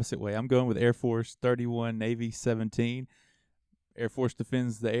going to go the opposite way. I'm going with Air Force 31, Navy 17. Air Force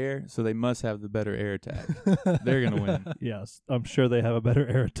defends the air, so they must have the better air attack. They're going to win. Yes, I'm sure they have a better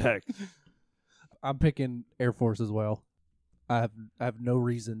air attack. I'm picking Air Force as well. I have no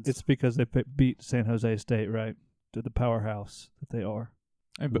reasons. It's because they beat San Jose State, right? To the powerhouse that they are.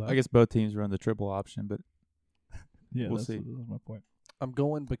 I guess both teams run the triple option, but yeah, we'll see. That's my point. I'm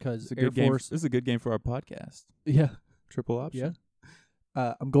going because it's a Air good Force. This is a good game for our podcast. Yeah, triple option.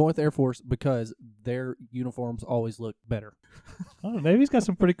 Yeah. I'm going with Air Force because their uniforms always look better. Oh, Navy's got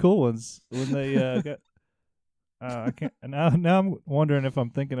some pretty cool ones. When they got, I can't. Now I'm wondering if I'm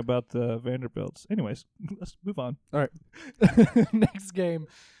thinking about the Vanderbilts. Anyways, let's move on. All right. Next game,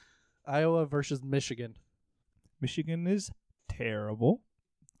 Iowa versus Michigan. Michigan is terrible.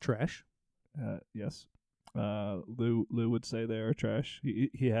 Trash. Yes. Lou would say they are trash.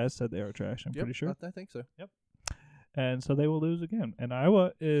 He has said they are trash. I'm pretty sure. I think so. Yep. And so they will lose again. And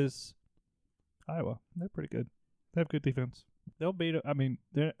Iowa. They're pretty good. They have good defense. They'll beat. I mean,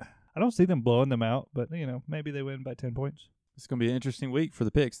 I don't see them blowing them out, but maybe they win by 10 points. It's going to be an interesting week for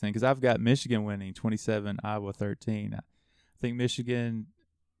the picks then, because I've got Michigan winning 27, Iowa 13. I think Michigan.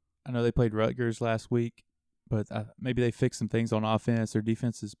 I know they played Rutgers last week, but maybe they fixed some things on offense. Their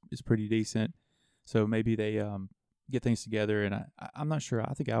defense is pretty decent, so maybe they get things together. And I'm not sure.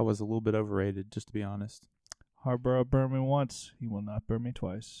 I think Iowa's a little bit overrated, just to be honest. Harbaugh burned me once. He will not burn me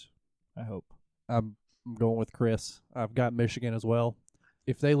twice. I hope. I'm going with Chris. I've got Michigan as well.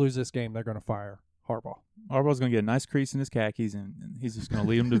 If they lose this game, they're going to fire Harbaugh. Harbaugh's going to get a nice crease in his khakis, and he's just going to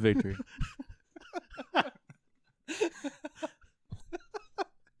lead them to victory.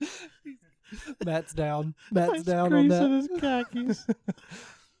 Matt's down. Nice down on that. In his khakis.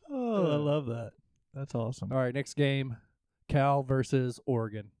 Oh, I love that. That's awesome. All right, next game, Cal versus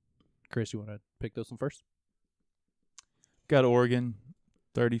Oregon. Chris, you want to pick those one first? Got Oregon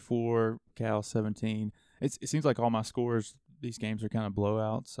 34, Cal 17. It seems like all my scores, these games are kind of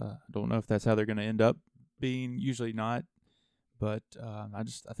blowouts. I don't know if that's how they're going to end up being. Usually not, but I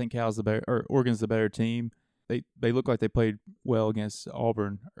think Oregon's the better team. They look like they played well against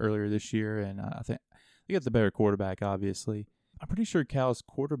Auburn earlier this year, and I think they got the better quarterback. Obviously, I'm pretty sure Cal's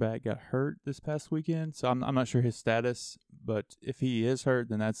quarterback got hurt this past weekend, so I'm not sure his status. But if he is hurt,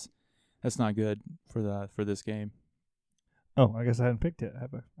 then that's that's not good for this game. Oh, I guess I hadn't picked it.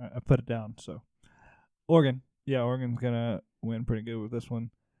 I put it down. So, Oregon. Yeah, Oregon's going to win pretty good with this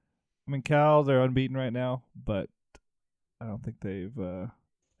one. I mean, Cal, they're unbeaten right now, but I don't think they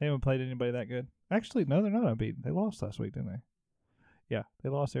haven't played anybody that good. Actually, no, they're not unbeaten. They lost last week, didn't they? Yeah, they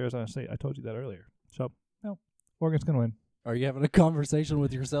lost to Arizona State. I told you that earlier. So, no, Oregon's going to win. Are you having a conversation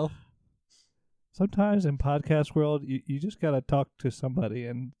with yourself? Sometimes in podcast world, you just got to talk to somebody,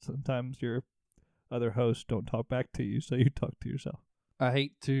 and sometimes your other hosts don't talk back to you, so you talk to yourself. I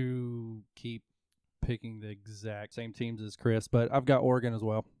hate to keep picking the exact same teams as Chris, but I've got Oregon as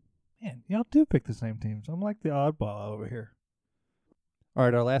well. Man, y'all do pick the same teams. I'm like the oddball over here. All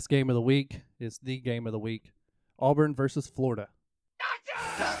right, our last game of the week is the game of the week. Auburn versus Florida.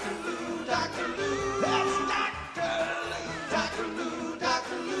 Dr. Lou, Dr. Lou, that's Dr. Lou, Dr. Lou,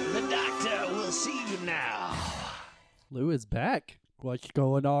 Dr. Lou. The doctor will see you now. Lou is back. What's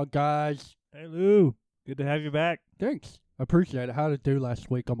going on, guys? Hey, Lou. Good to have you back. Thanks. I appreciate it. How did it do last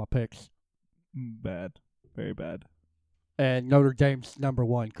week on my picks? Bad. Very bad. And Notre Dame's number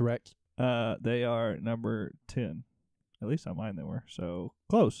 1, correct? They are number 10. At least on mine they were. So,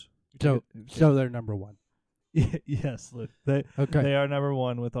 close. So they're number 1. Yes, Lou. They Okay. are number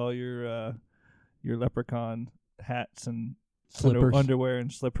 1 with all your leprechaun hats and Slippers. underwear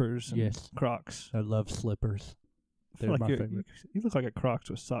and slippers and Yes. Crocs. I love slippers. I feel They're like my you favorite. you look like a Crocs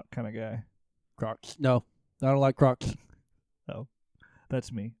with sock kind of guy. Crocs. No, I don't like Crocs. Oh,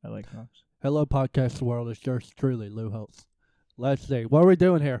 that's me. I like Crocs. Hello, podcast world. It's yours truly, Lou Holtz. Let's see. What are we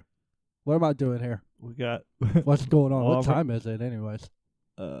doing here? What am I doing here? We got What's going on? What Auburn. time is it, anyways?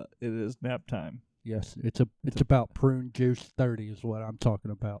 it is nap time. Yes, it's about prune juice 30 is what I'm talking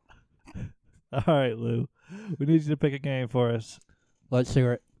about. All right, Lou. We need you to pick a game for us. Let's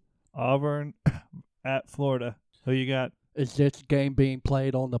hear it. Auburn at Florida. Who you got? Is this game being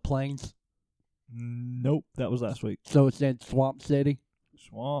played on the plains? Nope. That was last week. So it's in Swamp City?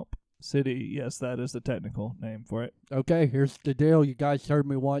 Swamp City. Yes, that is the technical name for it. Okay, here's the deal. You guys heard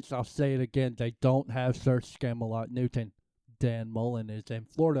me once. I'll say it again. They don't have Sir Scamalot Newton. Dan Mullen is in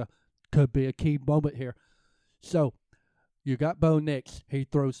Florida. Could be a key moment here. So, you got Bo Nix. He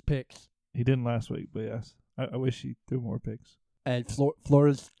throws picks. He didn't last week, but yes. I wish he threw more picks. And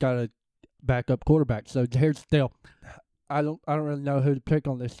Florida's got a backup quarterback. So here's the deal. I don't really know who to pick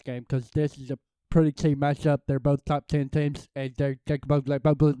on this game because this is a pretty key matchup. They're both top 10 teams, and they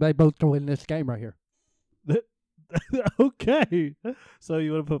both can win this game right here. Okay. So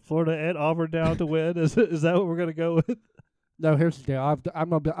you want to put Florida and Auburn down to win? Is that what we're going to go with? No, here's the deal. I'm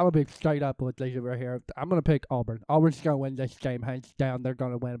gonna be straight up with these right here. I'm gonna pick Auburn. Auburn's gonna win this game hands down. They're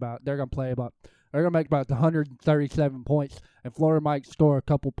gonna make about 137 points, and Florida might score a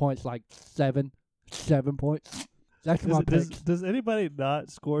couple points, like seven points. That's my pick. Does anybody not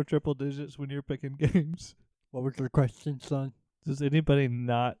score triple digits when you're picking games? What was your question, son? Does anybody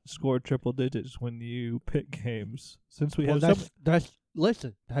not score triple digits when you pick games? Since we Well, have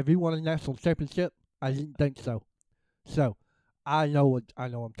listen. Have you won a national championship? I didn't think so. So I know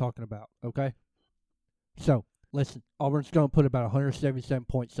I'm talking about. Okay. So listen, Auburn's gonna put about 177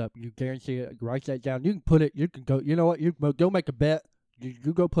 points up. You guarantee it. Write that down. You can put it. You can go. You know what? You go make a bet. You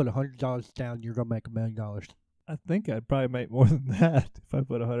go put $100 down. You're gonna make $1 million. I think I'd probably make more than that if I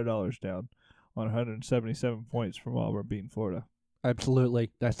put $100 down on 177 points from Auburn beating Florida.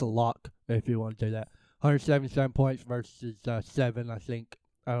 Absolutely, that's a lock if you want to do that. 177 points versus 7. I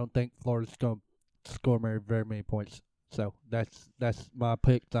don't think Florida's gonna score very many points. So that's my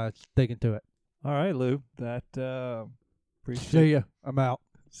pick. I'm sticking to it. All right, Lou. That appreciate. See ya. I'm out.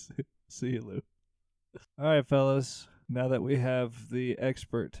 See you, Lou. All right, fellas. Now that we have the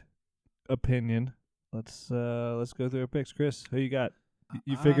expert opinion, let's go through our picks. Chris, who you got?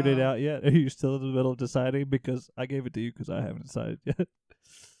 You figured it out yet? Are you still in the middle of deciding? Because I gave it to you because I haven't decided yet.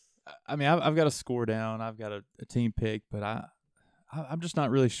 I mean, I've got a score down. I've got a team pick, but I'm just not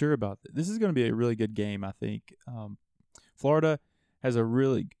really sure about this. This is going to be a really good game, I think. Florida has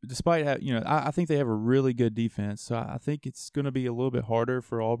I think they have a really good defense. So I think it's going to be a little bit harder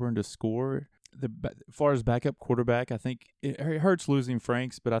for Auburn to score. As far as backup quarterback, I think it hurts losing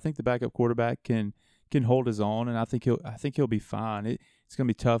Franks, but I think the backup quarterback can hold his own, and I think he'll be fine. It's going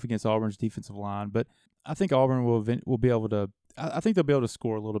to be tough against Auburn's defensive line, but I think Auburn will be able to. I think they'll be able to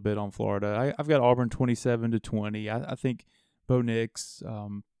score a little bit on Florida. I've got Auburn 27-20. I think Bo Nix,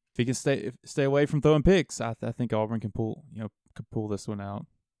 if he can stay away from throwing picks, I think Auburn can pull this one out.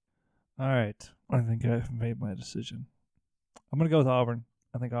 All right. I think I've made my decision. I'm going to go with Auburn.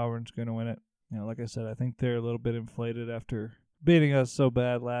 I think Auburn's going to win it. Like I said, I think they're a little bit inflated after beating us so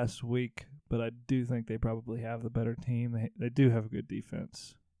bad last week, but I do think they probably have the better team. They do have a good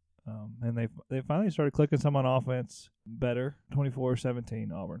defense. And they finally started clicking some on offense better.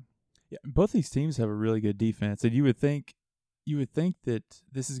 24-17 Auburn. Yeah, both these teams have a really good defense, and you would think that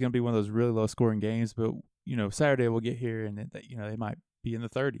this is going to be one of those really low scoring games, but Saturday we'll get here and they might be in the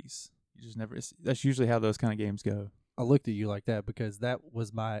 30s. You just never. That's usually how those kind of games go. I looked at you like that because that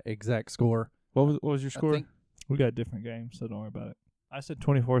was my exact score. What was your I score? think We got different games, so don't worry about it. I said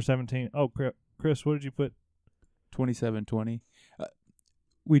 24-17. Oh, Chris, what did you put? 27-20.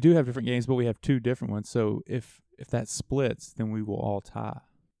 We do have different games, but we have two different ones. So if that splits, then we will all tie.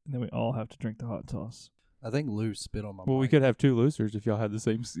 And then we all have to drink the hot sauce. I think Lou spit on my. Well, we mic. could have two losers if y'all had the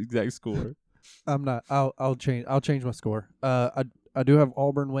same exact score. I'm not. I'll change my score. I do have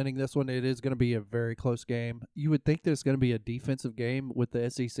Auburn winning this one. It is going to be a very close game. You would think there's going to be a defensive game with the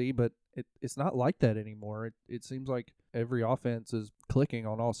SEC, but it's not like that anymore. It seems like every offense is clicking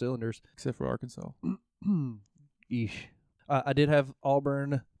on all cylinders. Except for Arkansas. Eesh. I did have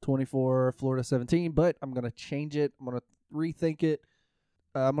Auburn 24, Florida 17, but I'm going to change it. I'm going to rethink it.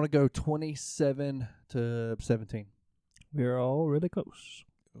 I'm going to go 27-17. We're all really close.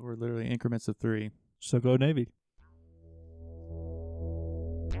 We're literally increments of 3. So go Navy.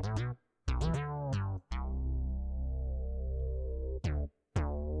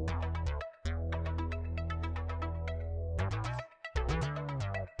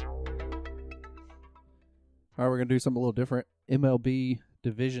 All right, we're going to do something a little different. MLB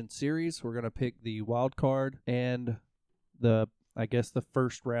Division Series. We're going to pick the wild card and the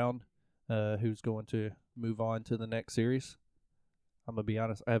first round, who's going to move on to the next series. I'm going to be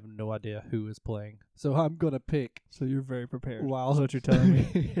honest, I have no idea who is playing. So I'm going to pick So you're very prepared. wild. That's what you're telling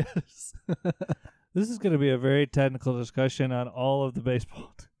me. Yes. This is going to be a very technical discussion on all the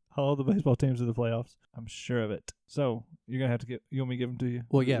baseball teams in the playoffs. I'm sure of it. So you're going to have to you want me to give them to you?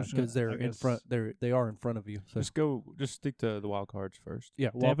 Well, yeah, Or should because I they're in guess front. They are in front of you. So Just stick to the wild cards first. yeah,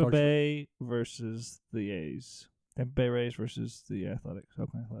 wild Tampa cards. Bay versus the A's. Tampa Bay Rays versus the Oakland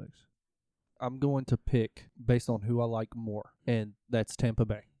Athletics. I'm going to pick based on who I like more, and that's Tampa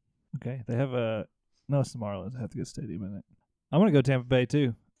Bay. Okay. They have it's the Marlins. I have to get stadium in it. I'm going to go Tampa Bay,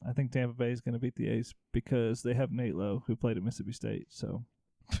 too. I think Tampa Bay is going to beat the A's because they have Nate Lowe, who played at Mississippi State. So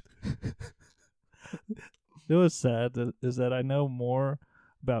it was sad is that I know more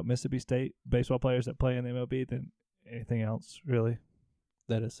about Mississippi State baseball players that play in the MLB than anything else, really.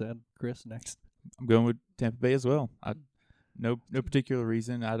 That is sad. Chris, next. I'm going with Tampa Bay as well. No particular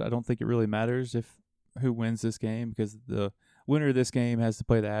reason. I don't think it really matters who wins this game because the winner of this game has to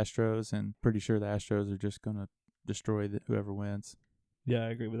play the Astros, and pretty sure the Astros are just going to destroy whoever wins. Yeah, I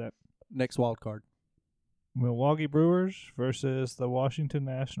agree with that. Next wild card. Milwaukee Brewers versus the Washington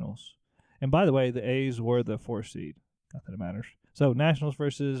Nationals. And by the way, the A's were the 4th seed. Not that it matters. So Nationals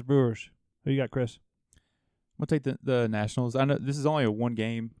versus Brewers. Who you got, Chris? I'm gonna take the Nationals. I know this is only a one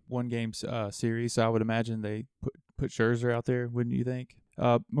game series, so I would imagine they put Scherzer out there. Wouldn't you think?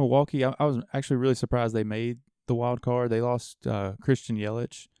 Milwaukee, I was actually really surprised they made the wild card. They lost Christian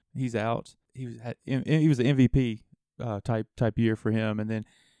Yelich. He's out. He was an MVP type year for him, and then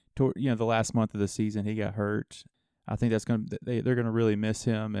the last month of the season he got hurt. I think they're gonna really miss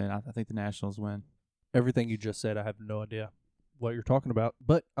him, and I think the Nationals win. Everything you just said, I have no idea what you're talking about,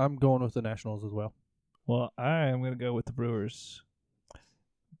 but I'm going with the Nationals as well. Well, I am going to go with the Brewers.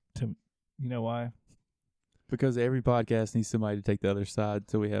 You know why? Because every podcast needs somebody to take the other side,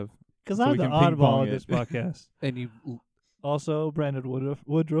 so we have. Because So I'm we the can ping oddball pong in it. this podcast. And you, Also, Brandon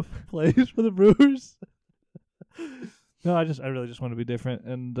Woodruff plays for the Brewers. No, I really just want to be different,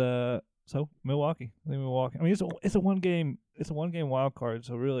 and so Milwaukee. I think Milwaukee. I mean, it's a one game wild card,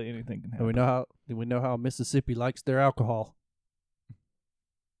 so really anything can and happen. we know how Mississippi likes their alcohol.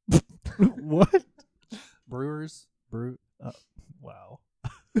 What? Brewers, Wow.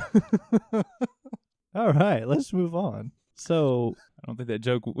 All right, let's move on. So I don't think that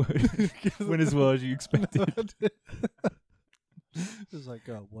joke went as well as you expected. It's like,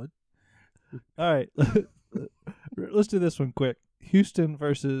 what? all right, let's do this one quick. Houston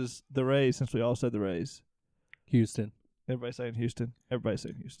versus the Rays, since we all said the Rays. Houston. Everybody saying Houston. Everybody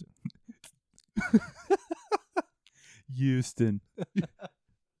saying Houston. Houston.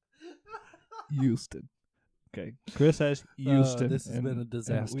 Houston. Okay. Chris has Houston. This has and- been a and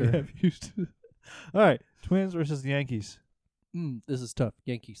disaster. We have Houston. All right. Twins versus the Yankees. This is tough.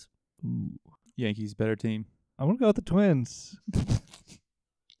 Yankees. Ooh. Yankees better team. I'm going to go with the Twins.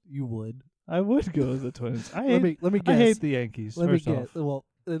 You would. I would go with the Twins. Let me I guess. hate the Yankees. Let me first guess. off. Well,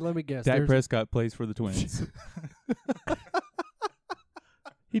 let me guess. Dak There's- Prescott plays for the Twins.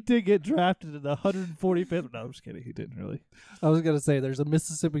 He did get drafted in the 145th. No, I'm just kidding. He didn't really. I was gonna say there's a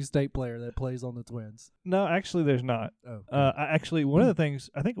Mississippi State player that plays on the Twins. No, actually, there's not. Oh, Actually, one of the things,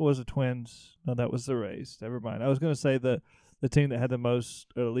 I think it was the Twins. No, that was the Rays. Never mind. I was going to say the team that had the most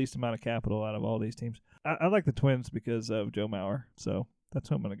or the least amount of capital out of all these teams. I like the Twins because of Joe Mauer. So that's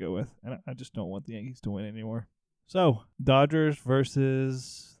what I'm going to go with. And I just don't want the Yankees to win anymore. So, Dodgers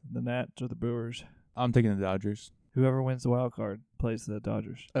versus the Nats or the Brewers. I'm taking the Dodgers. Whoever wins the wild card plays the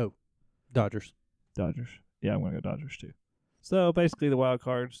Dodgers. Dodgers. Dodgers. Yeah, I'm going to go Dodgers too. So basically, the wild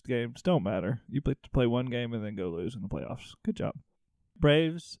cards games don't matter. You play one game and then go lose in the playoffs. Good job.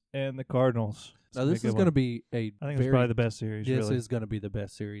 Braves and the Cardinals. Now this is going to be a I think it's probably the best series. This really. is going to be the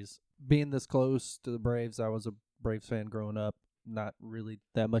best series. Being this close to the Braves, I was a Braves fan growing up. Not really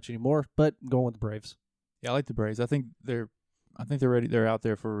that much anymore, but going with the Braves. Yeah, I like the Braves. I think they're ready. They're out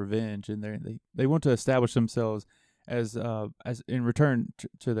there for revenge, and they want to establish themselves as in return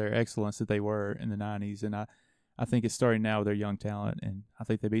to their excellence that they were in the 90s. And I think it's starting now with their young talent, and I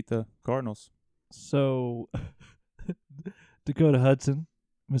think they beat the Cardinals. So Dakota Hudson,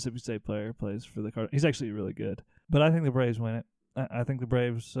 Mississippi State player, plays for the Cardinals. He's actually really good, but I think the Braves win it. I think the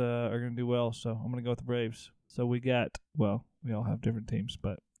Braves are going to do well, so I'm going to go with the Braves. So we all have different teams,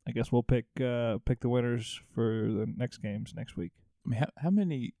 but I guess we'll pick the winners for the next games next week. I mean, how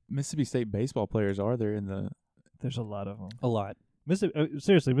many Mississippi State baseball players are there in the? There's a lot of them. A lot.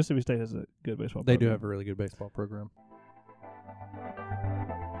 Seriously, Mississippi State has a good baseball They program. do have a really good baseball program.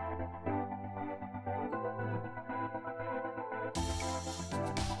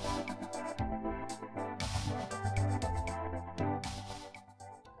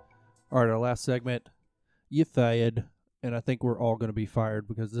 All right, our last segment. You fired, and I think we're all going to be fired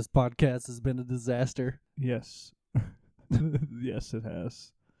because this podcast has been a disaster. Yes. Yes, it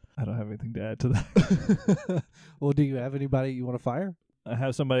has. I don't have anything to add to that. Well, do you have anybody you want to fire? I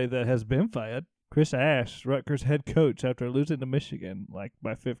have somebody that has been fired. Chris Ash, Rutgers head coach, after losing to Michigan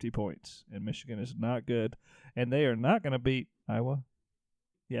by 50 points. And Michigan is not good. And they are not going to beat Iowa.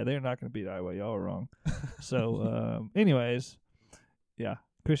 Yeah, they're not going to beat Iowa. Y'all are wrong. So, anyways, yeah.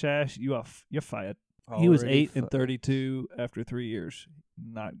 Chris Ash, you're fired. He was 8-32 after 3 years.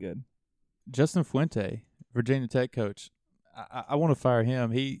 Not good. Justin Fuente, Virginia Tech coach. I want to fire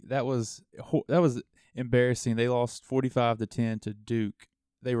him. That was embarrassing. They lost 45-10 to Duke.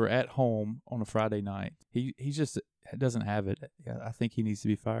 They were at home on a Friday night. He just doesn't have it. I think he needs to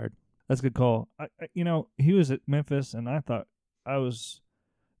be fired. That's a good call. He was at Memphis, and I was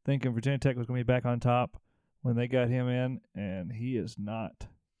thinking Virginia Tech was going to be back on top when they got him in, and he has not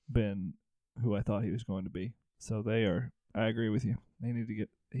been who I thought he was going to be. So I agree with you. They need to get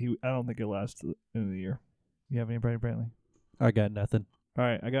I don't think it'll last to the end of the year. You have anybody, Brantley? I got nothing. All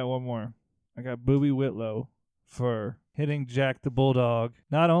right, I got one more. I got Boobie Whitlow for hitting Jack the Bulldog.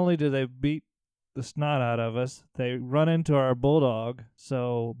 Not only do they beat the snot out of us, they run into our Bulldog.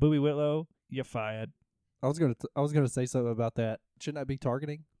 So, Boobie Whitlow, you're fired. I was gonna say something about that. Shouldn't I be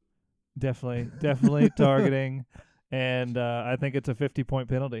targeting? Definitely targeting. And I think it's a 50-point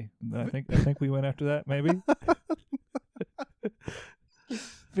penalty. I think we went after that, maybe.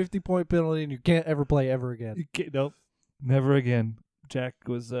 50-point penalty, and you can't ever play ever again. Nope, never again. Jack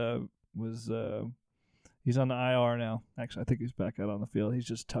was he's on the IR now. Actually, I think he's back out on the field. He's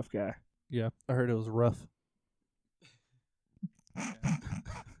just a tough guy. Yeah, I heard it was rough.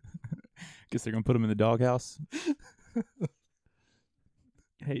 Guess they're gonna put him in the doghouse.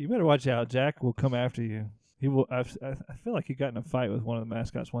 Hey, you better watch out. Jack will come after you. He will. I feel like he got in a fight with one of the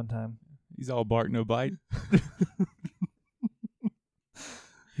mascots one time. He's all bark, no bite.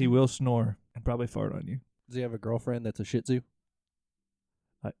 He will snore and probably fart on you. Does he have a girlfriend that's a Shih Tzu?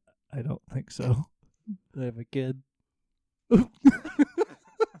 I don't think so. They have a kid.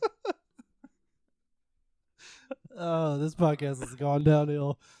 Oh, this podcast has gone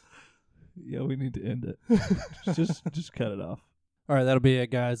downhill. Yeah, we need to end it. just cut it off. All right, that'll be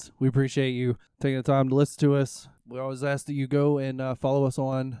it, guys. We appreciate you taking the time to listen to us. We always ask that you go and follow us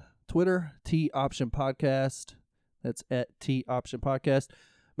on Twitter, T Option Podcast. That's at T Option Podcast.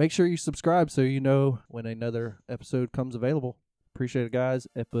 Make sure you subscribe so you know when another episode comes available. Appreciate it, guys.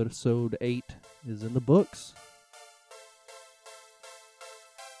 Episode 8 is in the books.